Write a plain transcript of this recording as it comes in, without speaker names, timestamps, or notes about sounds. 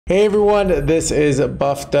Hey everyone, this is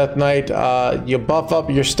Buff Death Knight. You buff up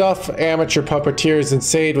your stuff. Amateur Puppeteer is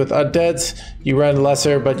insane with undeads. You run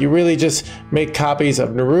lesser, but you really just make copies of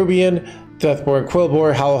Nerubian, Deathborn,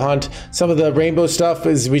 Quillbore, Howl Hunt. Some of the rainbow stuff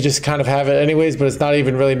is we just kind of have it anyways, but it's not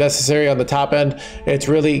even really necessary on the top end. It's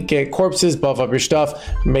really get corpses, buff up your stuff,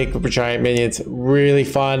 make giant minions. Really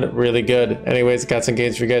fun, really good. Anyways, got some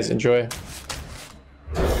games for you guys. Enjoy.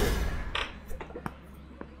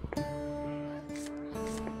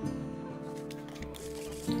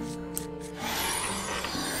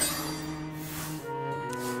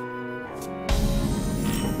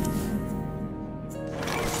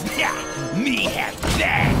 Me have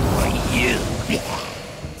that for you.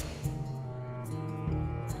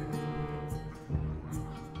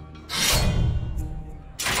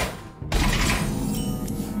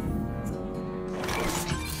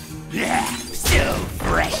 So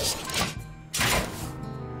fresh.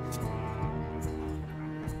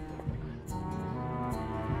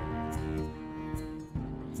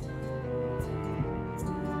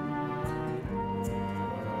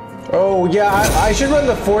 Oh yeah, I should run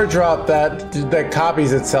the 4-drop that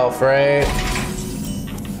copies itself, right?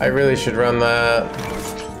 I really should run that.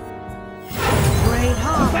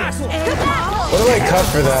 What do I cut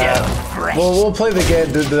for that? We'll play the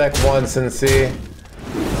game, do the deck once and see.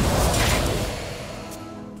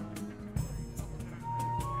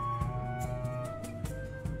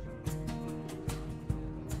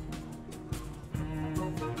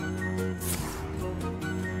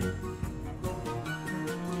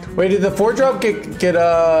 Wait, did the 4-drop get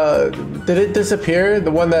did it disappear?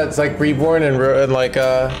 The one that's like reborn and like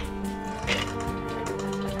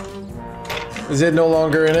is it no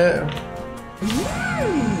longer in it?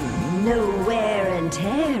 No wear and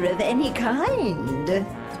tear of any kind.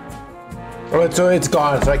 Oh, so it's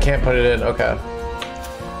gone, so I can't put it in. Okay.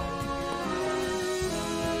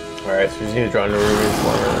 All right, so we just need to draw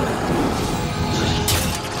Nerubian.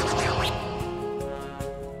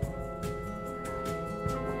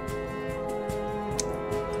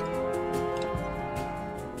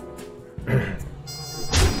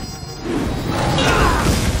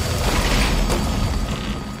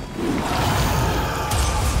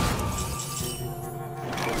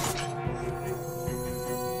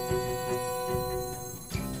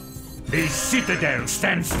 The citadel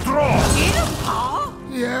stands strong. Get him, Pa!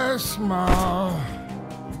 Yes, Ma.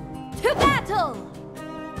 To battle!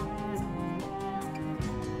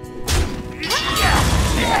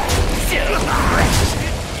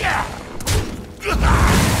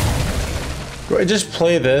 Do I just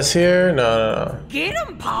play this here? No. Get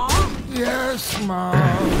him, Pa! Yes, Ma.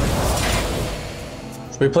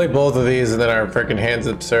 So we play both of these and then our freaking hand's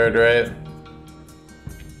absurd, right?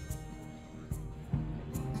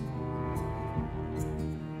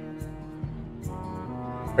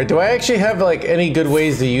 Right, do I actually have like any good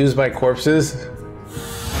ways to use my corpses?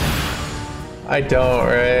 I don't,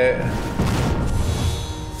 right?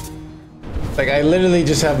 Like I literally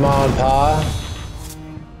just have Ma and Pa.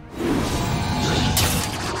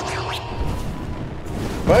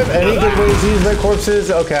 Do I have any good ways to use my corpses?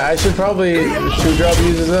 Okay, I should probably 2-drop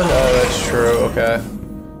uses them. Oh, that's true. Okay.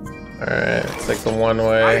 All right, it's like the one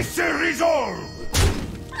way. I say resolve.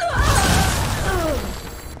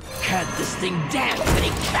 Cut this thing down,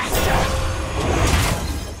 getting faster.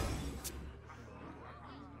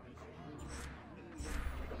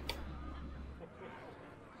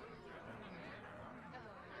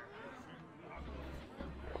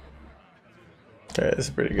 Okay, this is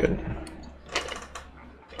pretty good.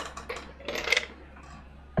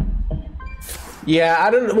 Yeah, I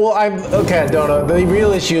don't. Well, okay. I don't know. The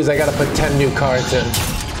real issue is I gotta put 10 new cards in.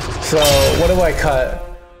 So what do I cut?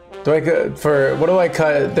 What do I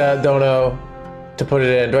cut that don't know to put it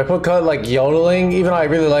in? Do I cut like yodeling? Even though I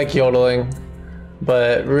really like yodeling,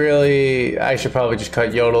 but really I should probably just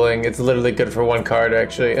cut yodeling. It's literally good for 1 card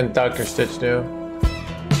actually, and Dr. Stitch new.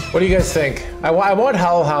 What do you guys think? I want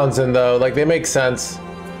Howlhounds in though, like they make sense.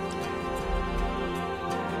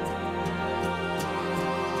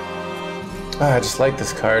 I just like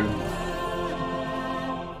this card.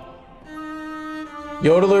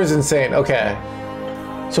 Yodeler's insane, okay.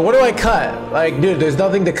 So what do I cut? Like, dude, there's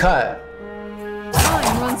nothing to cut.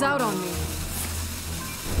 Time runs out on me.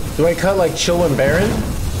 Do I cut like Chillin' Baron?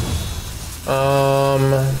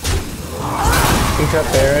 Can cut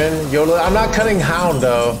Baron. Yodeler. I'm not cutting Hound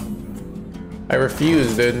though. I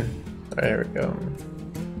refuse, dude. Alright, here we go.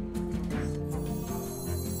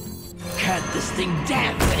 Cut this thing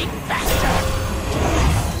down, getting faster.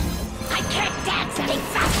 I can't dance any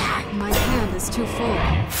faster. My hand is too full.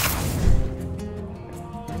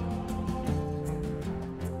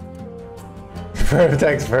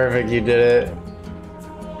 Text perfect, you did it.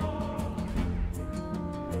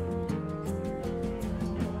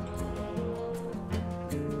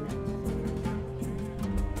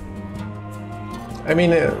 I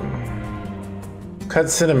mean, cut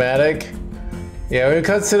cinematic. Yeah, we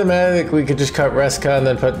cut cinematic. We could just cut Reska and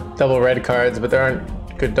then put double red cards, but there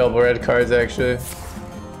aren't good double red cards actually.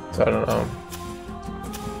 So I don't know.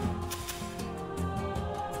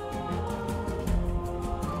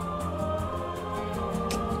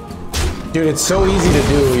 Dude, it's so easy to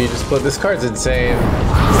do. You just put this card's insane.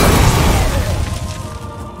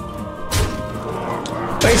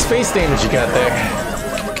 Nice face damage you got there.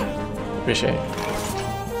 Appreciate it.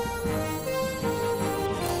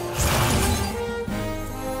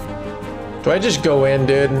 Do I just go in,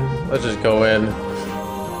 dude? Let's just go in.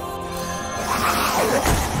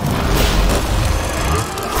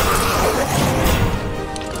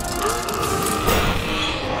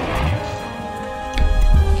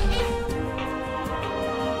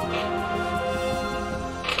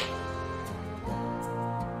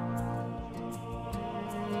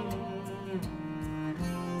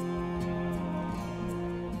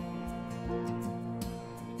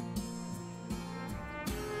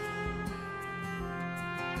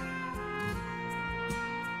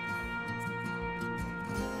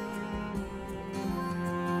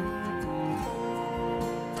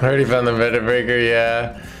 I already found the meta breaker,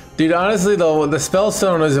 yeah. Dude, honestly though, the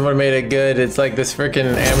Spellstone isn't what made it good. It's like this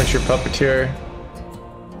freaking amateur puppeteer.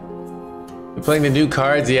 You playing the new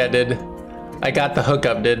cards? Yeah, dude. I got the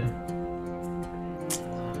hookup, dude.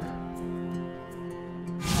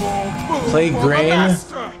 Play Grain.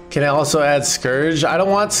 Can I also add Scourge? I don't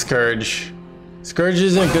want Scourge. Scourge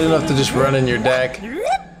isn't good enough to just run in your deck.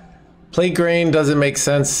 Play Grain doesn't make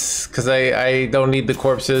sense because I don't need the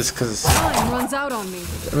corpses because Time runs out on me.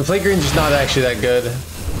 I mean, Play Grain's just not actually that good.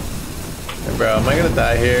 Hey, bro, am I gonna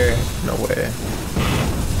die here? No way.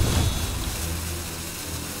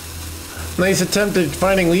 Nice attempt at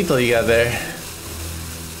finding lethal you got there.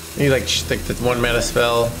 You like stick the 1 mana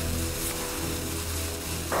spell.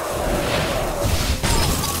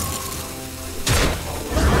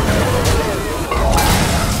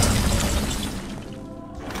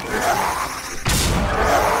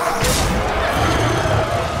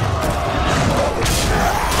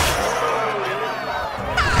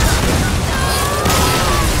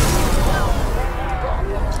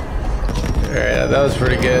 That was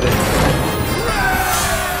pretty good.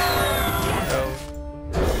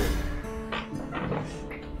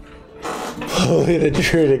 Holy, the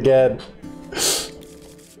Druid again.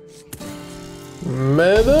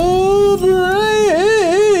 Meta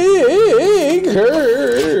breaker.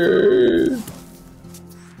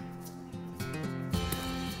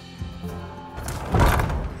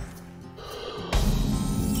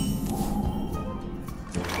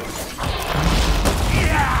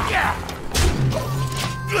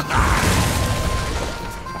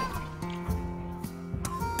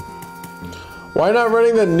 Why not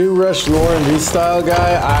running the new Rush Lauren V style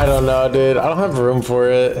guy? I don't know, dude. I don't have room for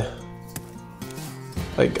it.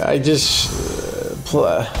 Like, I just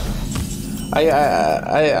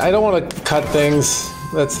I don't want to cut things.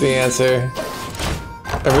 That's the answer.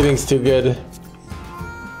 Everything's too good.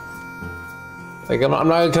 Like, I'm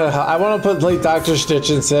not gonna. I want to play Dr.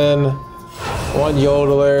 Stitchinson. I want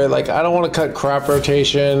Yodeler. Like, I don't want to cut crop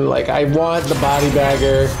rotation. Like, I want the body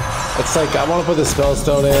bagger. It's like, I want to put the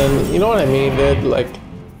Spellstone in. You know what I mean, dude? Like,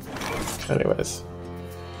 anyways.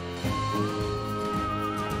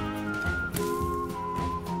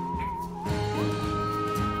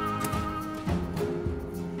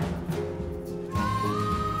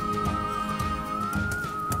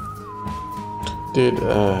 Dude,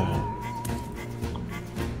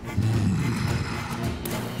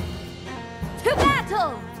 To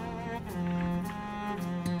battle!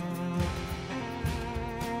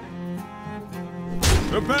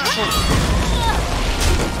 The battle!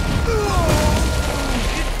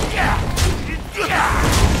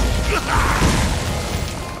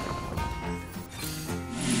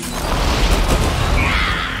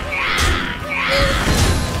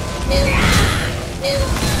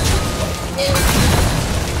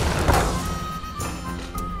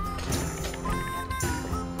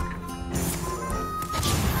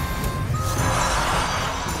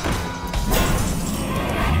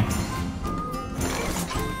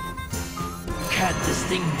 Can't this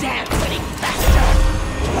thing dance any faster?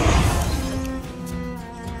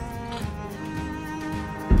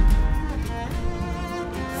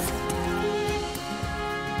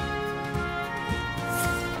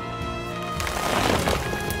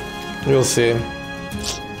 you'll see.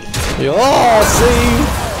 You'll all see.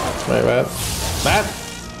 My bad. Matt.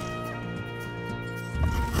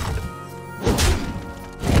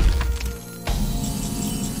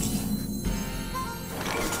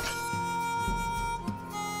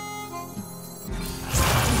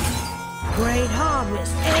 Great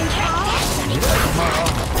harvest,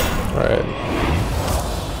 Alright.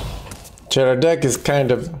 Chat, our deck is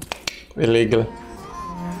kind of illegal.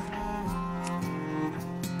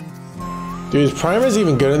 Dude, is Primus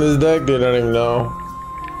even good in this deck? Dude, I don't even know.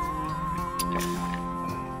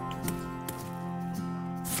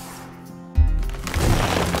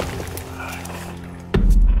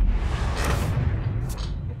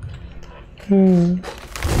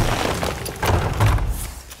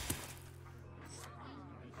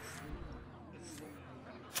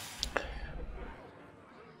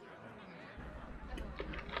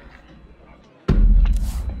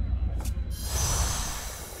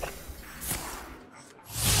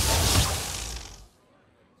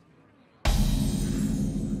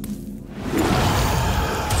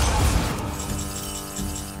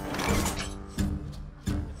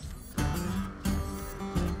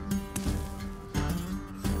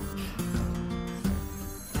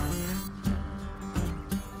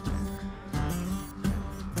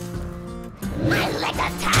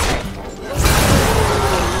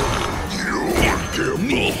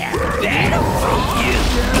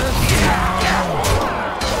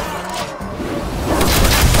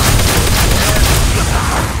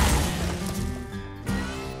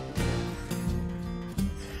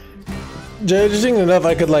 Interesting enough,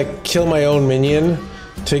 I could like kill my own minion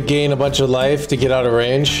to gain a bunch of life to get out of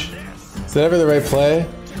range. Is that ever the right play?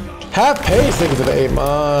 Half pace, thank you for the 8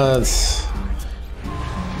 months.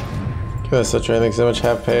 Give us such right, thanks so much,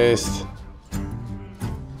 half paced.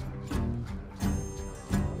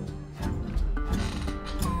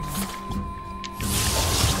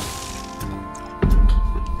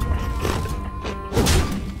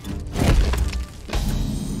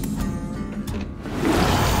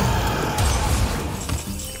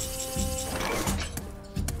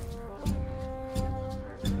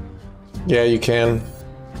 Yeah, you can.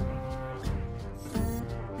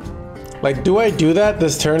 Like, do I do that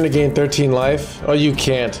this turn to gain 13 life? Oh, you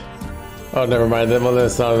can't. Oh, never mind. Then, well,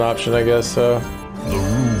 that's not an option, I guess, so. The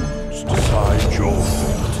runes decide your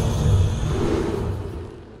fate.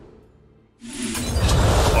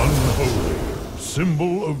 Unholy,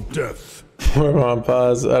 symbol of death. We're on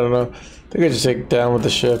pause. I don't know. I think I just take down with the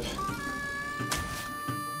ship.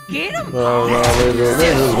 Get him! Oh, no, maybe I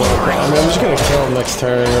mean, I'm just gonna kill him next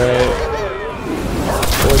turn, right?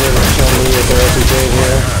 Or they're gonna kill me if they're RPG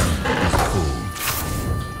here.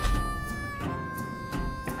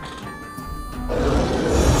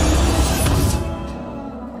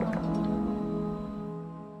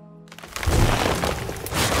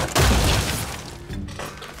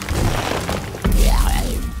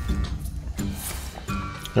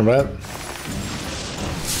 Remember that?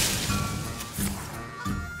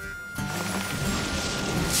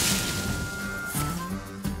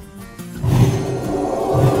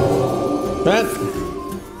 Matt?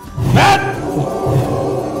 Matt!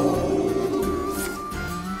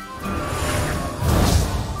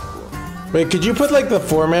 Wait, could you put like the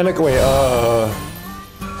 4 mana? Wait,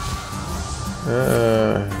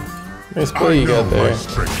 nice play you got there.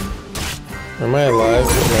 Am I alive?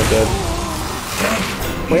 Or am I dead?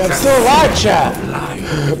 Wait, I'm still alive, chat!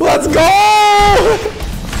 Let's go!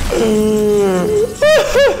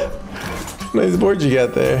 Nice board you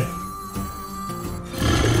got there.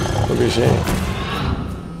 Look at shame.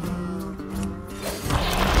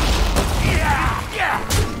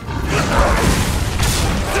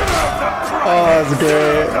 Oh, that's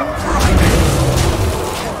great.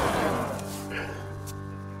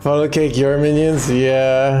 Funnel cake your minions?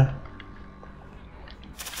 Yeah.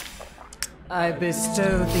 I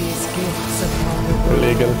bestow these gifts upon the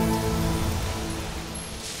Illegal.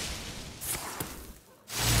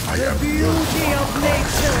 The beauty of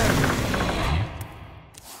nature.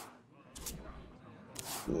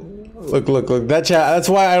 Look. That chat. That's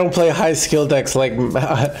why I don't play high skill decks like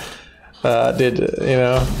did, you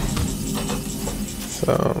know.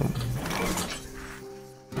 So.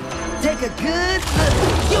 Take a good look.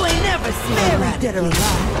 You ain't never seen Mary dead or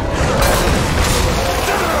alive.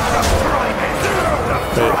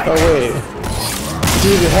 Wait, oh wait.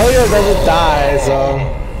 Dude, Helio doesn't die, so.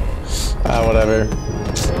 Whatever.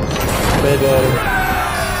 They did.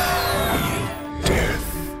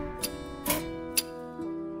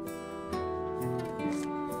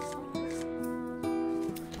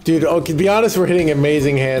 Dude, okay, to be honest, we're hitting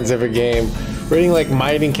amazing hands every game. We're hitting like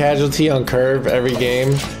Mighting Casualty on curve every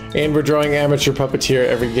game, and we're drawing Amateur Puppeteer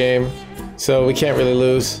every game, so we can't really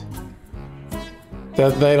lose.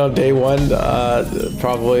 That night on day one,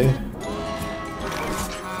 probably.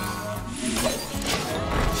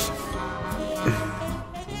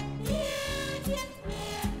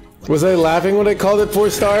 Was I laughing when I called it 4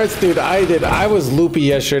 stars? Dude, I did. I was loopy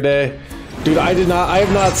yesterday. Dude, I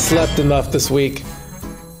have not slept enough this week.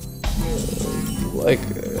 Like,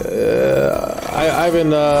 I've been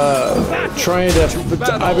trying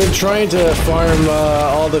to farm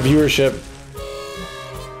all the viewership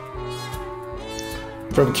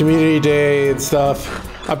from community day and stuff.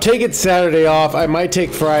 I'm taking Saturday off. I might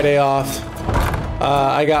take Friday off.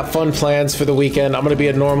 I got fun plans for the weekend. I'm gonna be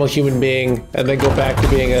a normal human being and then go back to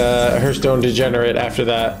being a Hearthstone degenerate after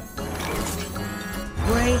that.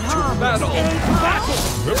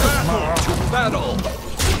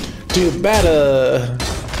 Do battle.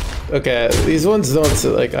 Okay, these ones don't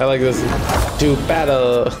like. I like this. Do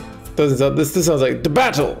battle. Doesn't sound, this sounds like the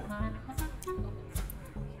battle.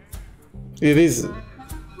 Yeah, these.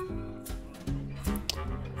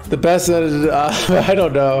 The best that I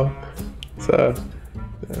don't know. So,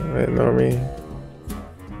 ignore me.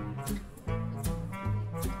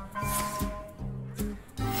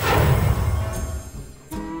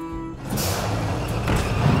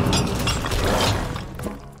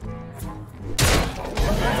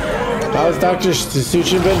 How's Dr.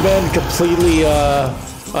 Suchin been? Completely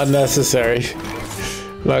unnecessary.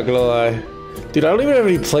 Not gonna lie. Dude, I don't even have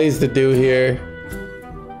any plays to do here.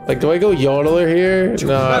 Like, do I go Yodeler here?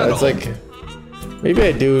 No, it's like... Maybe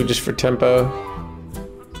I do just for tempo.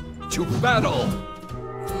 To battle!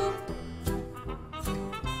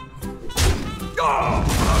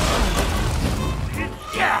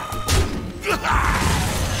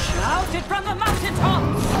 Shout it from the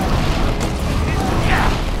mountaintops!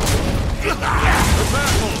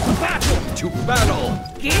 To battle!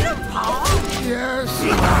 Get him, Paul! Yes,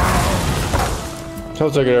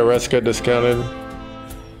 Sounds like an arrest got discounted.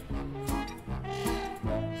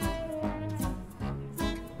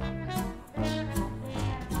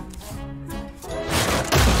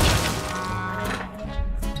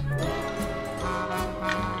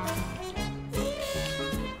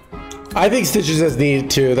 I think Stitches has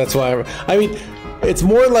needed too. That's why I mean, it's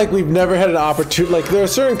more like we've never had an opportunity. Like there are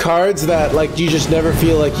certain cards that like you just never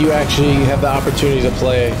feel like you actually have the opportunity to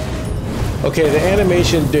play. Okay, the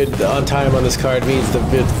animation did on time on this card needs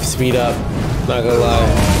to speed up. Not gonna lie.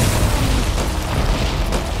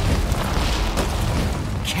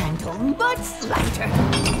 Candle much lighter.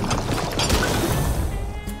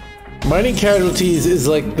 Mining Casualties is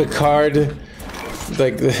like the card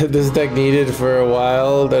like this deck needed for a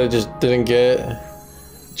while that it just didn't get.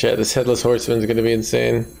 Chat, this Headless Horseman is gonna be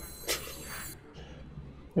insane.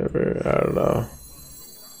 I don't know.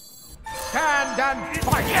 stand and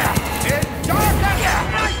fight in darkest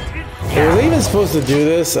night. Was I even supposed to do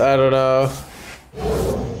this? I don't know.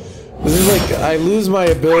 This is like I lose my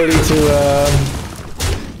ability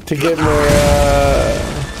to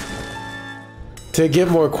get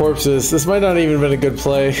more corpses. This might not even been a good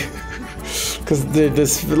play. Because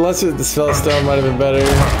this spell stone might have been better.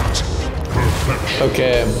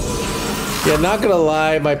 Okay. Yeah, not gonna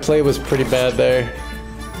lie, my play was pretty bad there.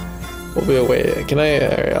 We'll be away. Can I?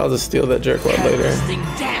 Alright, I'll just steal that jerkwad later. This thing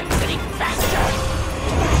dance any faster.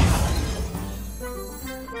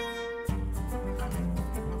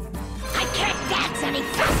 I can't dance any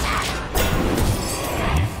faster.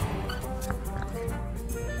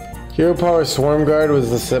 Hero Power Swarm Guard was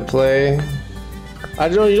the set play. I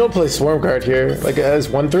don't know, you don't play Swarm Guard here. Like as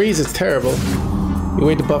 1/3s, it's terrible. You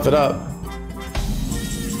wait to buff it up.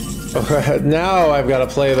 Alright, now I've got to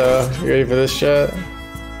play though. You ready for this shit?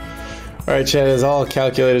 Alright, chat, it's all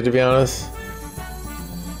calculated to be honest.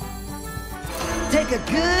 Take a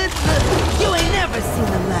good look. You ain't never seen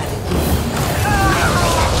the light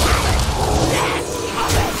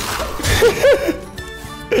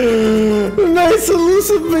again. Nice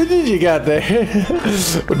elusive minion you got there.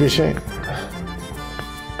 Would be a shame.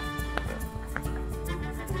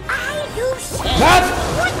 Not!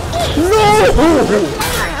 No!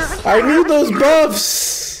 I need those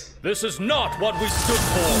buffs! This is not what we stood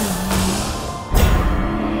for.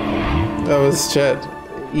 That was chat.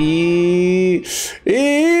 Evil!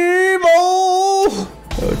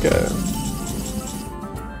 Okay.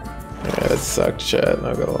 Yeah, that sucked, chat,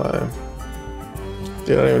 not gonna lie.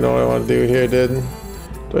 Dude, I don't even know what I want to do here, dude.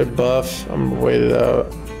 Do I buff? I'm gonna wait it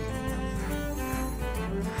out.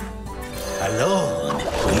 Alone,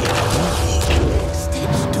 we are weak.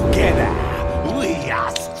 Stitched together, we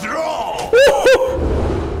are strong.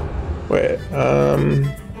 Wait,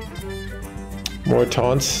 more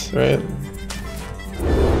taunts, right?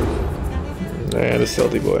 And a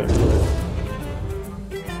stealthy boy.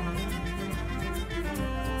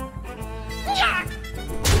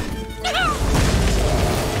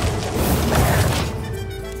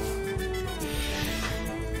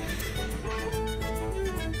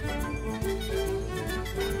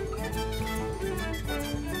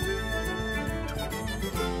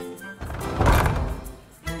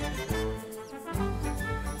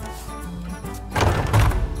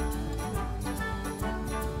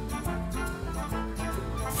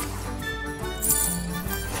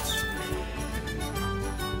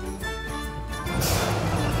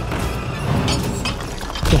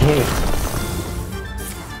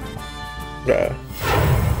 Yeah.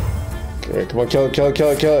 Okay, come on, kill it, kill it, kill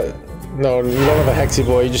it, kill it. No, you don't have a Hexy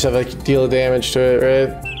Boy, you just have like deal damage to it, right?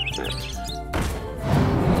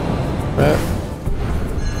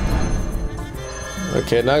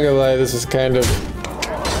 Okay, not gonna lie, this is kind of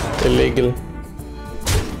illegal.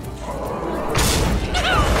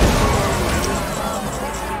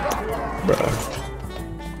 Bruh.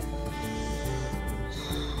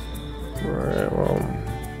 Alright, well.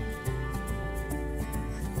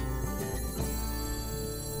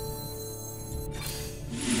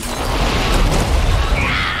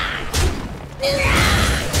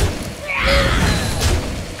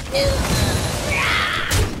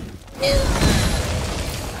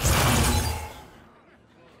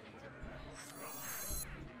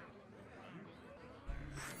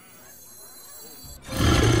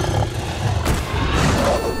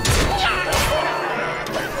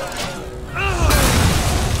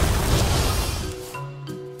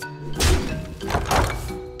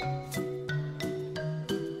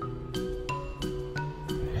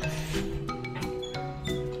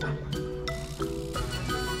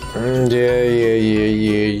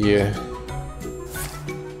 Yeah.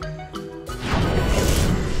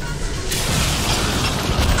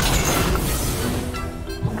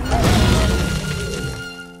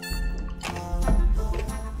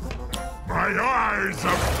 My eyes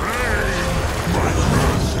of flame, my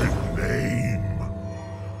cursed name.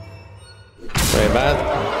 Wait, man.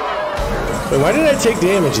 Wait, why did I take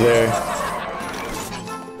damage there?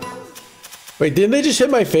 Wait, didn't they just hit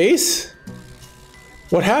my face?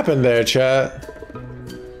 What happened there, chat?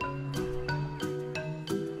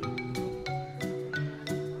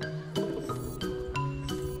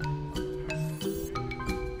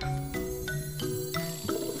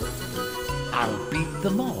 I'll beat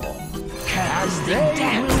them all. Can't this thing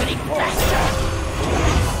dance any faster?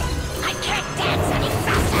 I can't dance any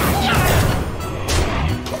faster!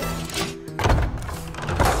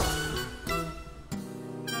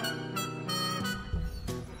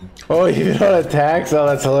 Oh, you don't attack? Oh,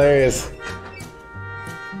 that's hilarious.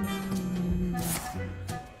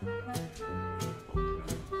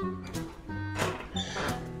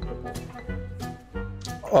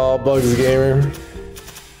 All Bugs Gamer.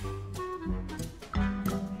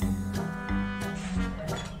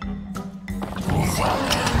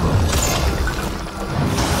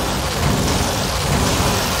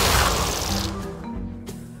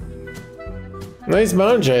 Nice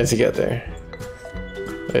mountain giants to get there.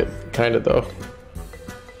 Wait, kinda though.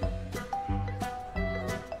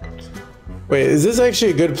 Wait, is this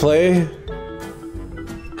actually a good play?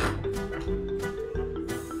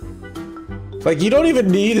 Like, you don't even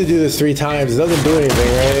need to do this 3 times. It doesn't do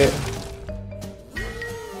anything, right?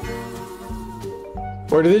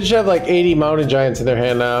 Or do they just have like 80 mountain giants in their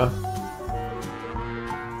hand now?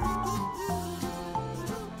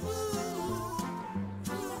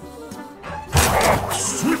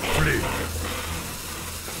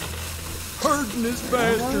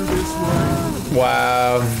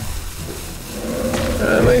 Wow.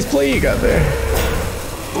 Nice play you got there.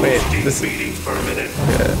 Wait, this meeting for a minute.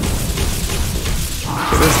 Yeah.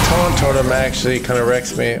 This taunt totem actually kind of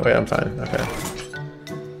wrecks me. Wait, I'm fine. Okay.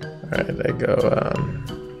 Alright, there you go.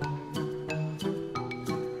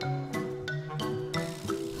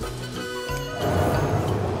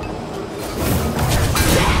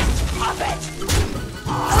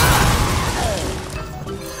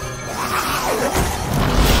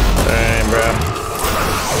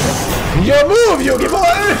 Yo, move, Yogi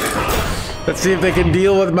boy! Let's see if they can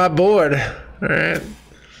deal with my board. Alright.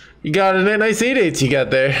 You got a nice 8/8 you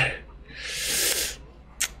got there.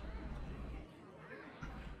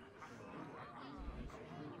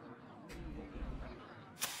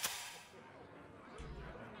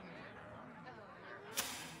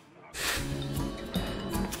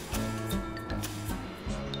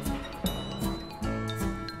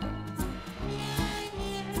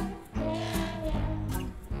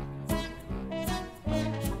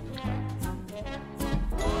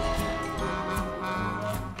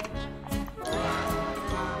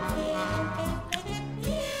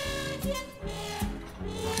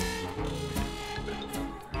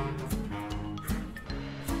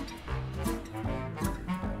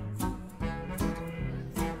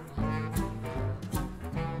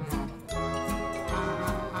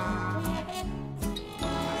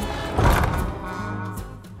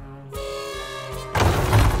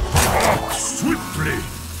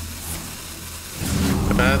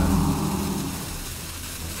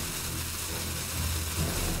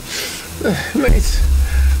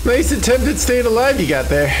 Nice attempt at staying alive you got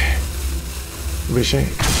there. Wish I...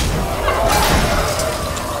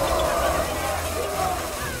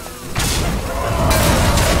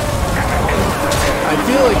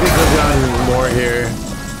 feel like they could have done more here.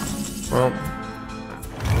 Well,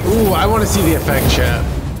 ooh, I want to see the effect, chat.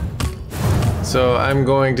 So I'm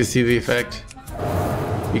going to see the effect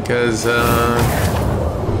because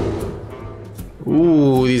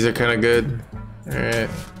ooh, these are kind of good. All right.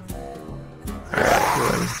 All right.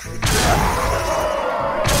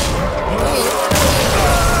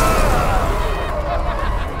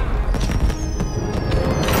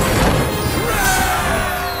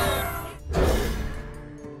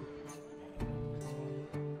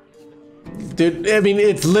 Dude, I mean,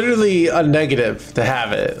 it's literally a negative to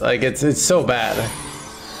have it. Like, it's so bad.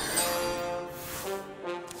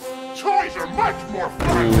 Toys are much more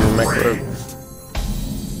fun. Ooh,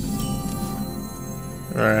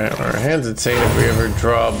 alright, our hand's insane if we ever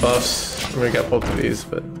draw buffs. We got both of these,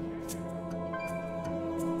 but...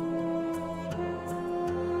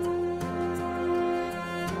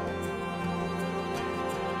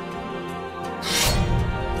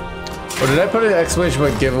 Oh, did I put an exclamation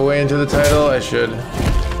point giveaway into the title? I should.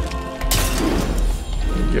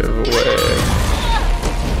 Giveaway.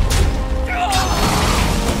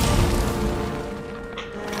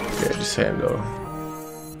 Okay, just handle.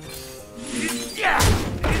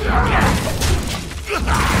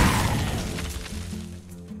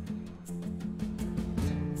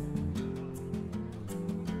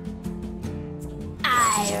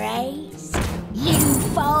 I raise, you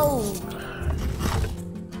fold.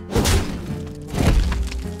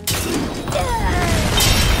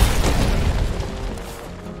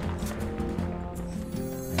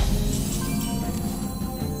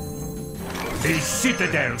 The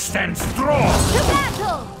citadel stands strong. To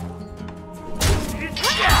battle!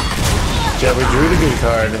 Yeah, we drew the good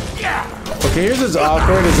card. Okay, here's what's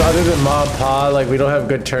awkward is other than Mob Pa, like we don't have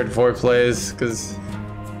good turn 4 plays, because...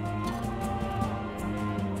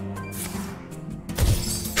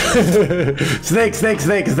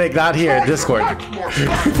 Snake, not here, Discord. Want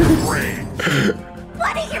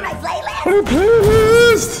to hear my playlist? What a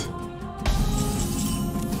playlist!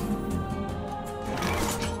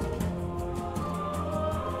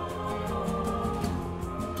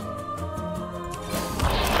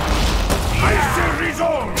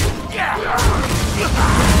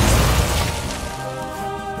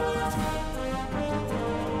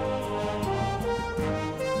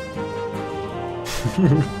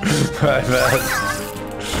 My bad.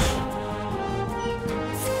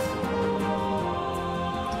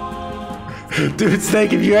 Dude,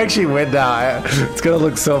 Snake, if you actually win now, it's gonna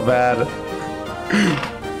look so bad.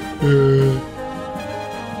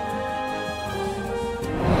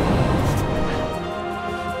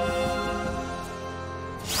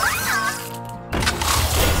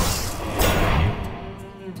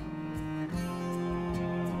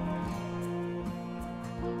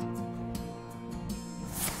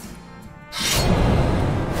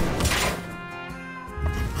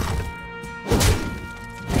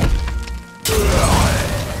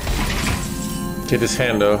 Get his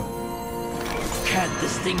hand though. Can't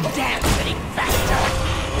this thing dance any faster?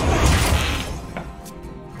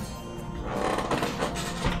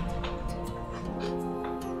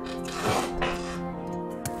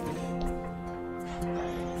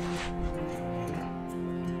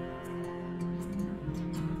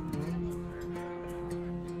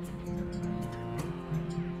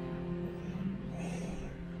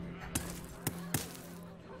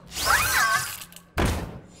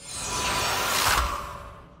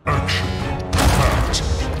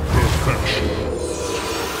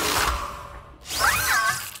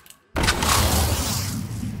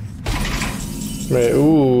 Right,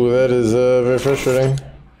 ooh, that is very frustrating.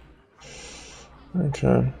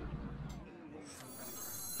 Okay.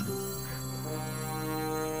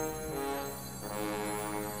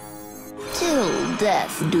 Till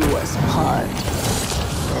death do us part.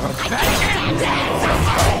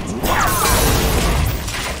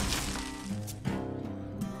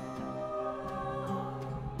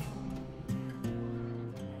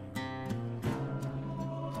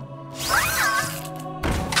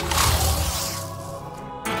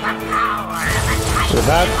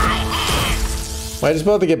 Am I just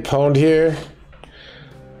about to get pwned here?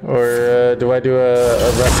 Or do I do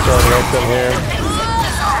a rescue and make them here?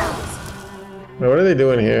 Wait, what are they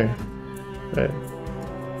doing here? Right.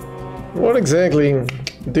 What exactly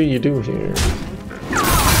do you do here?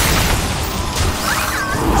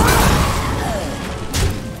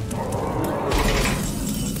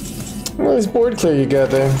 What nice board clear you got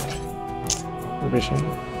there.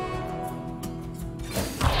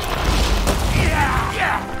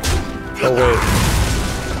 Oh wait.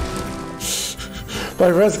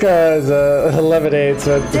 My Fresca is 11-8,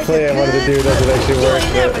 so the play I wanted to do doesn't actually You work,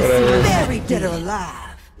 ain't but never seen whatever. buried dead or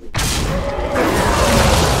alive.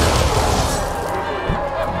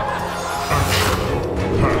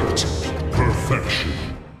 Packed perfection.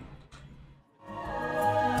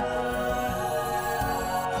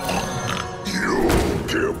 You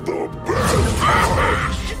give the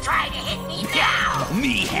best. Try to hit me now!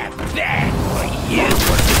 Me have that for you!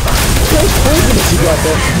 You got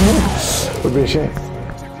that. Would be a shame.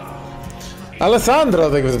 Alessandro,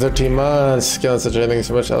 thank you for the 13 months. Killing such a thank you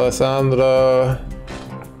so much, Alessandro.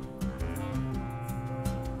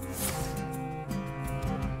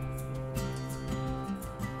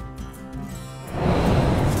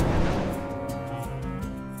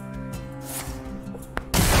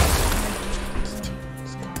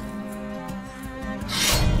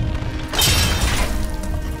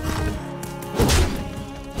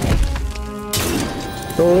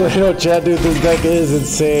 Oh, you know, chat, dude, this deck is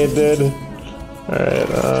insane, dude. Alright,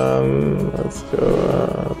 let's go,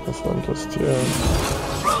 +1, +2.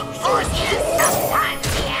 Brute force is sometimes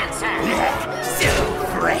the answer! So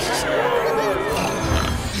fresh!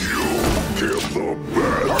 You give the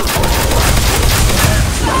best.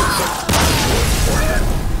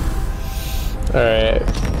 Alright.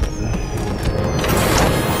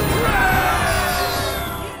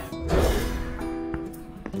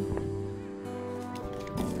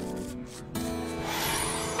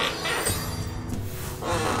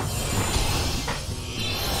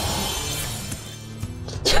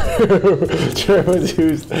 Trevor was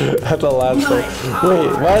used at the last one.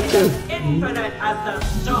 Wait, what? Infinite as the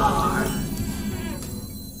stars.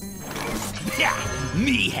 Yeah,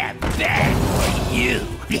 me have that for you!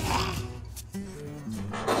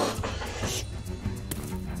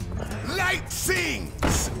 Light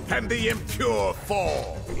sings, and the impure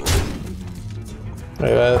fall.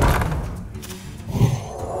 Wait, what?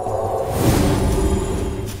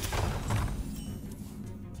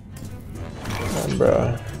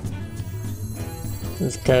 Bro.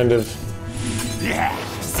 It's kind of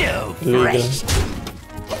So illegal. fresh!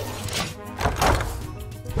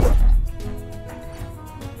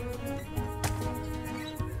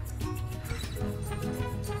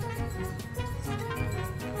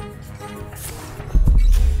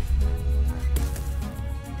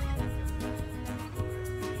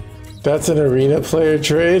 That's an arena player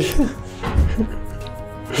trade?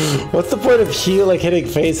 What's the point of heal like hitting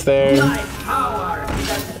face there? My power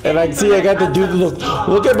is And I see I got the dude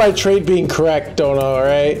look at my trade being correct, Dono,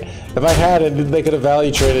 alright? If I had it, they could have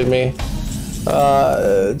value traded me.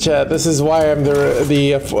 Chat, this is why I'm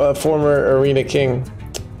the former arena king.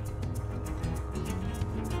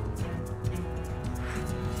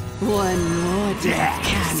 One more death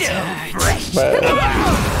can't So hurt. fresh! But,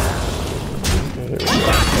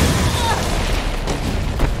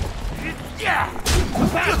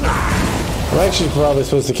 I'm actually probably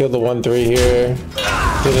supposed to kill the 1-3 here.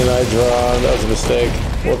 Didn't I draw? That was a mistake.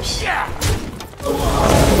 Whoops.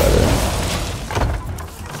 Whatever.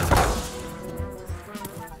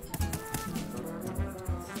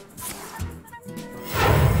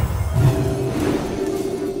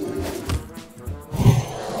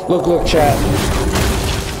 Look, chat.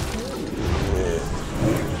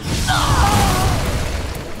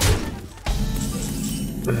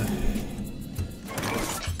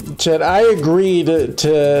 Chat, I agreed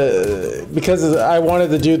to, because I wanted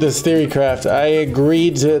to do this Theorycraft, I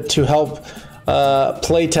agreed to help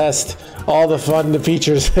playtest all the fun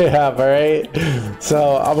features they have, alright?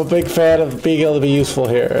 So, I'm a big fan of being able to be useful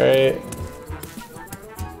here, alright?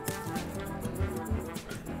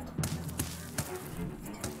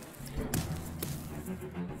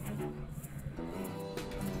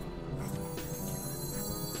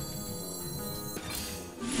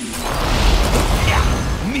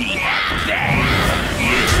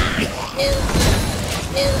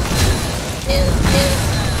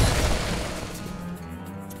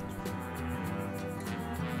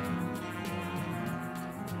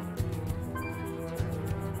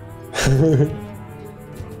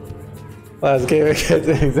 Last game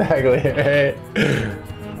exactly, right?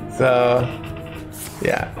 So,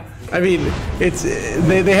 yeah. I mean, it's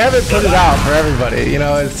they haven't put it out for everybody, you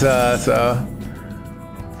know. It's so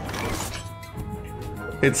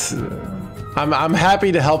it's I'm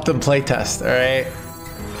happy to help them play test. All right.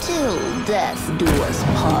 Till death do us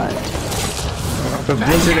part. The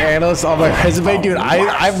Blizzard analyst on my resume, dude.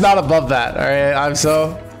 I'm not above that. All right. I'm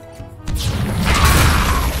so.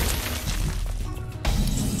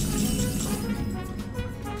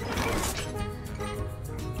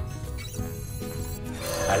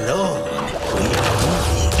 Alone, we are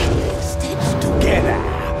weak. Stitched together,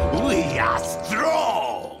 we are strong.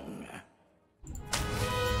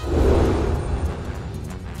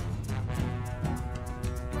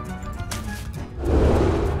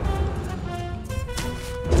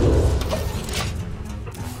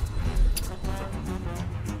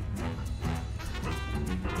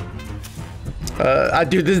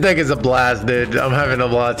 Dude, this deck is a blast, dude. I'm having a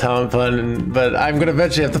lot of time fun, but I'm gonna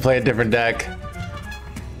eventually have to play a different deck.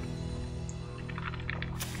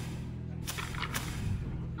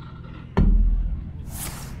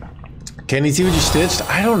 Can you see what you stitched?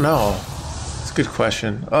 I don't know. It's a good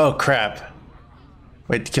question. Oh crap.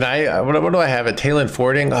 Wait, can I? What do I have? A Talon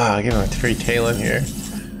Fording? Ah, I give him a free Talon here.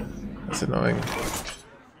 That's annoying.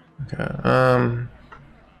 Okay.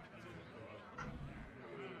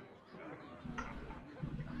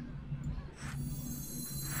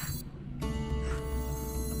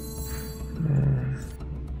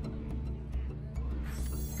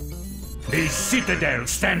 The citadel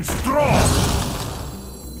stands strong.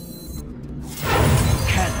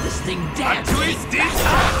 Can this thing dance?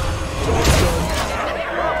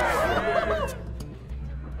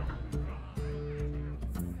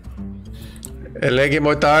 Legge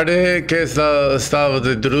muy tarde que estaba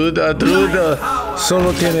de Druid. Druid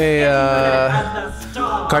solo tiene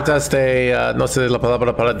cartas de no sé la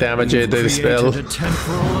palabra para damage de spell.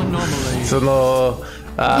 So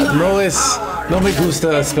no me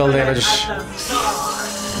gusta spell damage.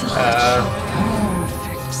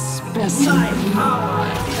 My power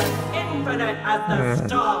is as infinite as the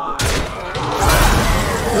stars.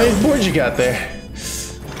 How many boards you got there?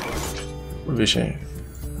 Would be a shame.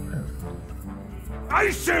 I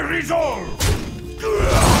say resolve.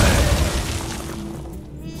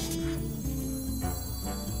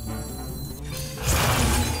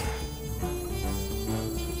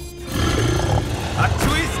 A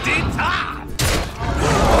twisted top.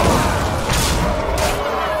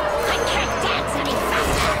 I can't dance any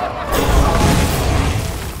faster.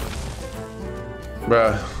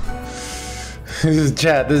 Bruh. This is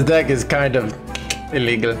chat. This deck is kind of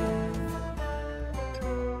illegal.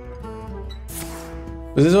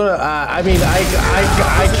 This is one. I mean,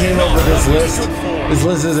 I came up with this list. This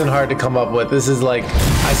list isn't hard to come up with. This is like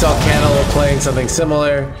I saw Canelo playing something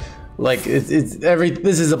similar. Like this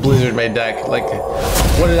is a Blizzard made deck. Like,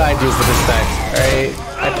 what did I do for this deck? Alright,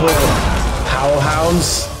 I put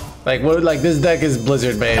Howlhounds. Like what? Like this deck is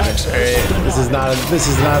Blizzard made. Alright, this is not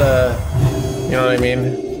a. You know what I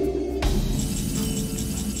mean?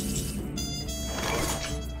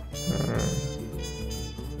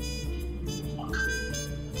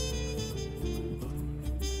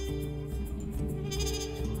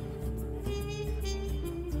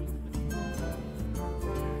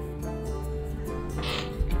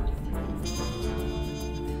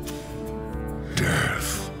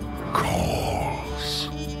 Death calls.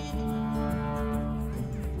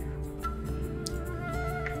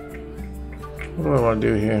 What do I want to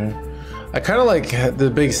do here? I kind of like the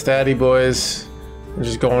big statty boys. I'm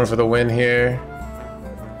just going for the win here.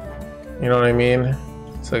 You know what I mean?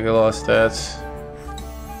 It's like a lot of stats.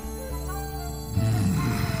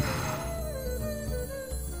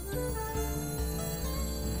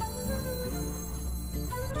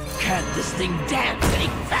 Can't this thing dance any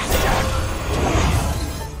faster?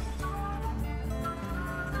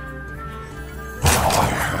 I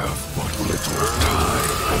have but little time.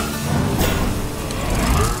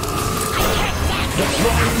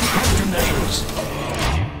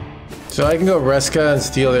 So I can go Reska and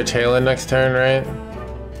steal their Talon next turn, right?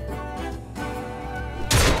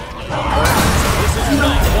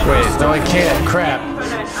 Wait, no I can't. Crap.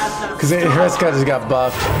 Because Reska just got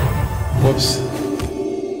buffed. Whoops.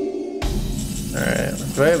 Alright.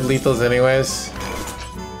 Do I have lethals anyways?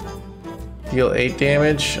 Deal 8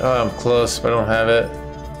 damage? Oh, I'm close, but I don't have it.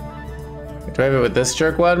 Do I have it with this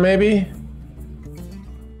jerkwad maybe?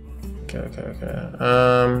 Okay.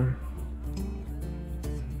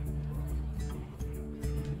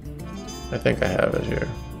 I think I have it here.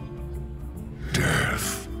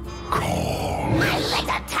 Death calls. My legs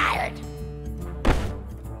are tired.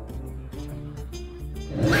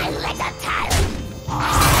 My legs are tired.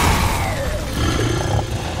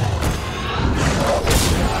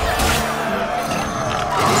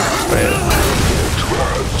 Wait.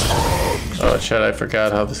 Oh shit, I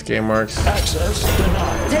forgot how this game works. Access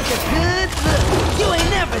denied. Take a good look. You ain't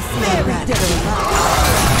never seen a rat alive.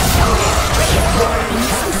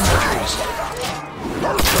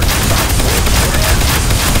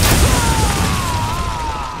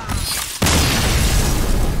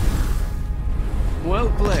 Well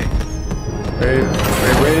played.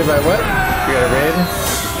 Raided by what? You got a raid?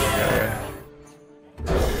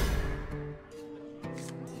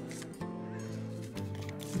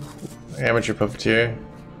 Amateur puppeteer.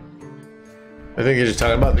 I think you're just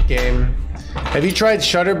talking about the game. Have you tried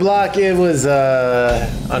Shutter Block? It was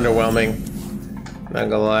underwhelming. Not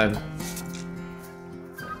gonna lie.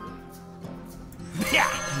 Yeah,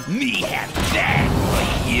 me have that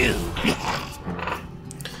for you.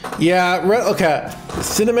 Yeah, okay.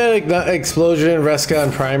 Cinematic Explosion, Reska,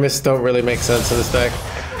 and Primus don't really make sense in this deck.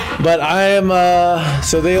 But I am,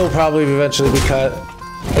 so they'll probably eventually be cut.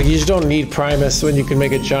 Like, you just don't need Primus when you can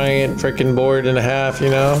make a giant freaking board and a half, you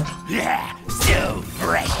know? Yeah, so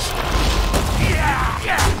fresh.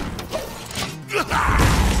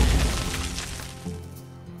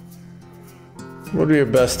 What would be your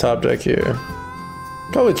best top deck here?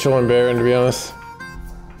 Probably Chillin' Baron, to be honest.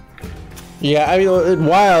 Yeah, I mean, in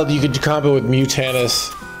Wild, you could combo with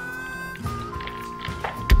Mutanus.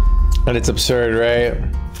 And it's absurd, right?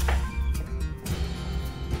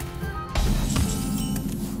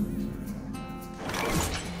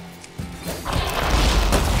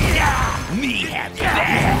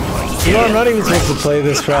 You know, I'm not even supposed to play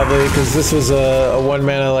this probably, because this was a 1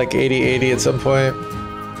 mana like 80/80 at some point.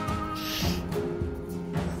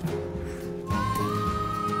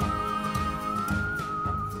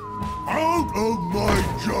 Out of my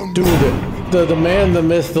jungle! Dude, the man, the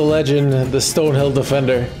myth, the legend, the Stonehill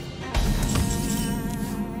Defender.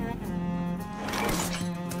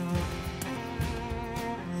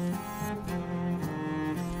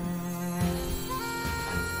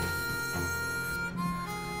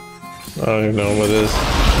 I don't even know what it is.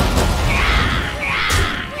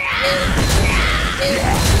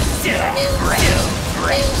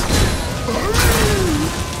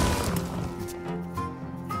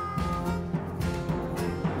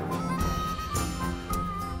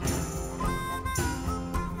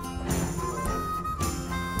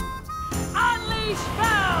 Unleash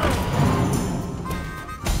foul!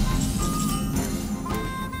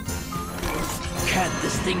 Can't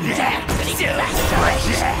this thing dance any faster?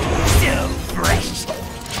 So fresh.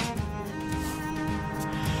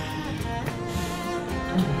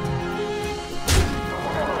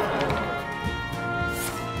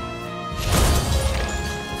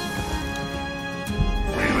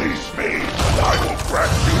 Release me, and I will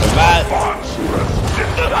grant you That monstrous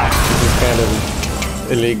is kind of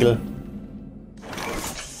illegal.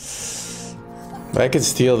 I could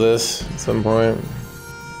steal this at some point.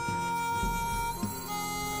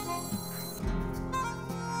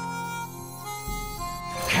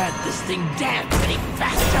 Can't this thing dance any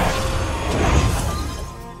faster?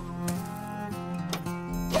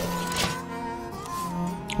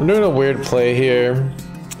 I'm doing a weird play here.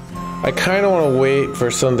 I kind of want to wait for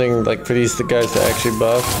something like for these guys to actually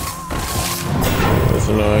buff. That's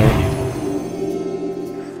annoying.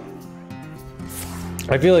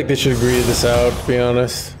 I feel like they should agree this out, to be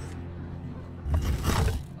honest.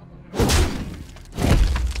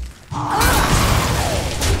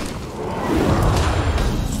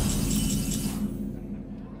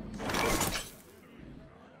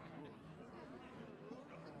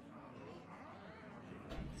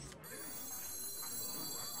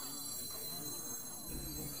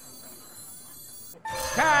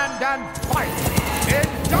 stand and fight in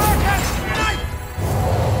darkest night!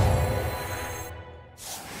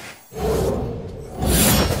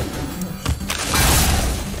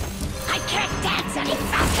 I can't dance any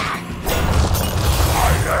faster! I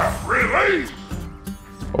am released!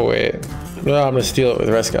 Oh wait. No, I'm gonna steal it with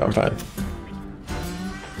Reska, I'm fine.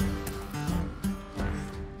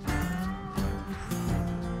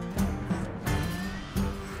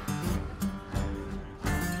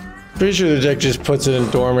 Pretty sure the deck just puts it in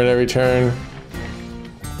dormant every turn.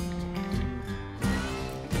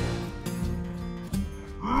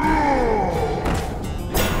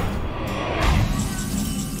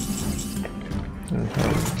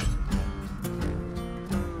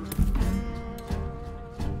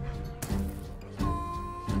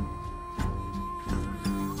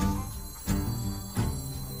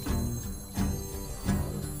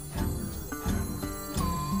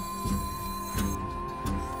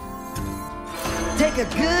 Take a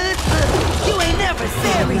good look. You ain't never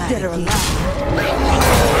seen me dead or alive.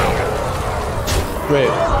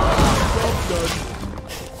 Wait.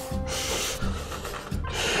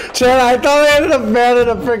 Chad, I thought I ended up banning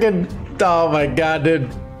a freaking. Oh my god,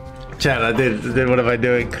 dude. Chad, I did. What am I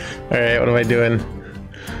doing? Alright, what am I doing?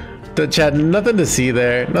 Chad, nothing to see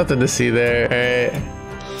there. Nothing to see there.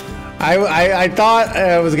 Alright. I thought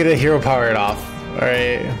I was gonna hero power it off.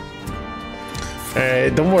 Alright.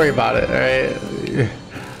 Alright, don't worry about it. Alright.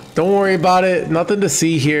 Don't worry about it. Nothing to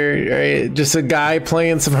see here. Alright. Just a guy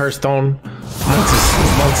playing some Hearthstone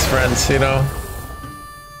amongst friends, you know?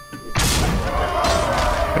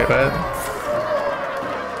 Wait, what?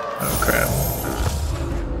 Oh crap.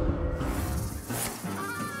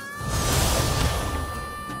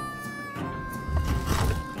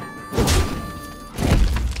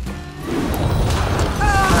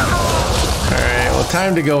 Alright, well,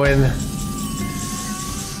 time to go in.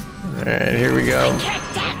 Alright, here we go.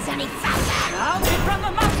 Can't dance any faster. Shout it from the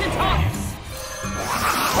mountaintops.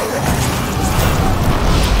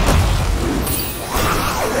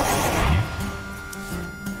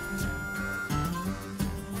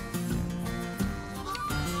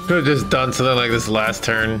 Could have just done something like this last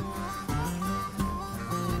turn.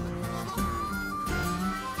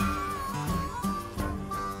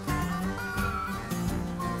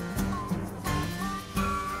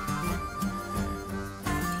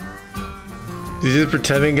 He's just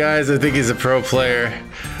pretending, guys. I think he's a pro player.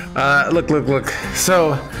 Look.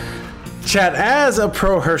 So, chat, as a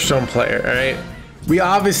pro Hearthstone player, all right? We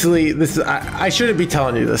obviously, I shouldn't be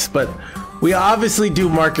telling you this, but we obviously do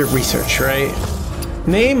market research, right?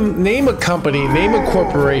 Name a company, name a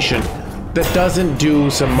corporation that doesn't do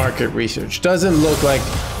some market research, doesn't look like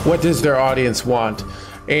what does their audience want.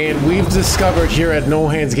 And we've discovered here at No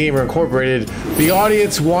Hands Gamer Incorporated, the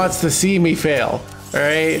audience wants to see me fail, all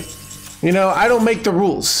right? You know, I don't make the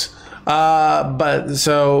rules, but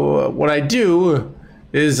so what I do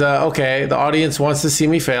is, okay, the audience wants to see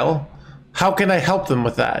me fail. How can I help them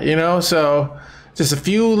with that? You know, so just a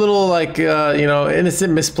few little like, you know,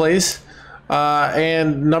 innocent misplays,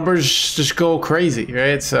 and numbers just go crazy,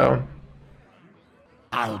 right? So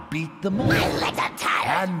I'll beat them all,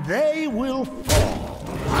 and they will fall.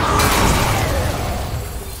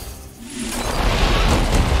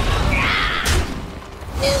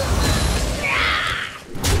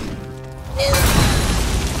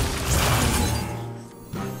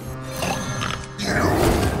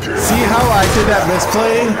 see how I did that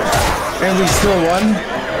misplay and we still won?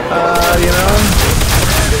 You know?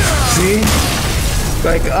 See?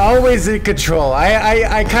 Like, always in control.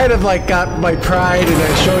 I kind of like got my pride and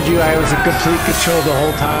I showed you I was in complete control the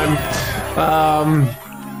whole time.